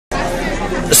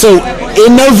So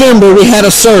in November we had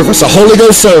a service, a Holy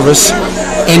Ghost service,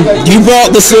 and you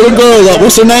brought this little girl up.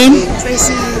 What's her name?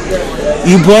 Tracy.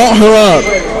 You brought her up,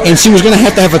 and she was going to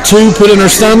have a tube put in her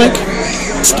stomach.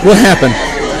 What happened?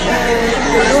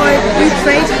 Lord, we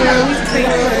prayed for her.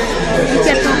 We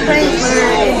kept on praying for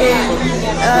her,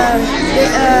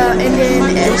 and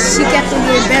then she kept on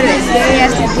getting better day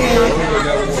after day.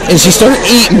 And she started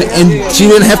eating, and she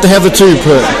didn't have to have the tube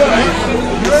put.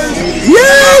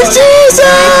 Yes,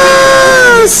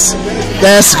 Jesus!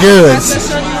 That's good.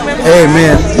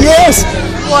 Amen. Yes.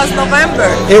 It was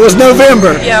November. It was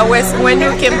November. Yeah, when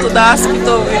you came to the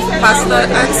hospital with Pastor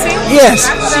Nancy. Yes.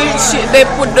 They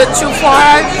put the tube for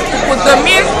her to put the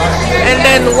milk, and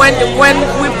then when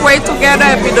we pray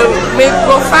together, with the milk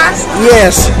go fast.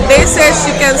 Yes. They say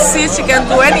she can see, she can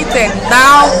do anything.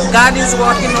 Now God is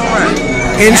working on her.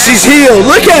 And she's healed.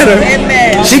 Look at her.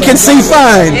 Amen. She can see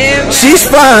fine. Amen. She's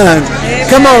fine. Amen.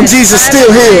 Come on, Jesus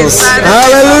still heals.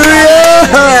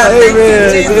 Hallelujah.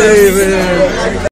 Amen. Amen.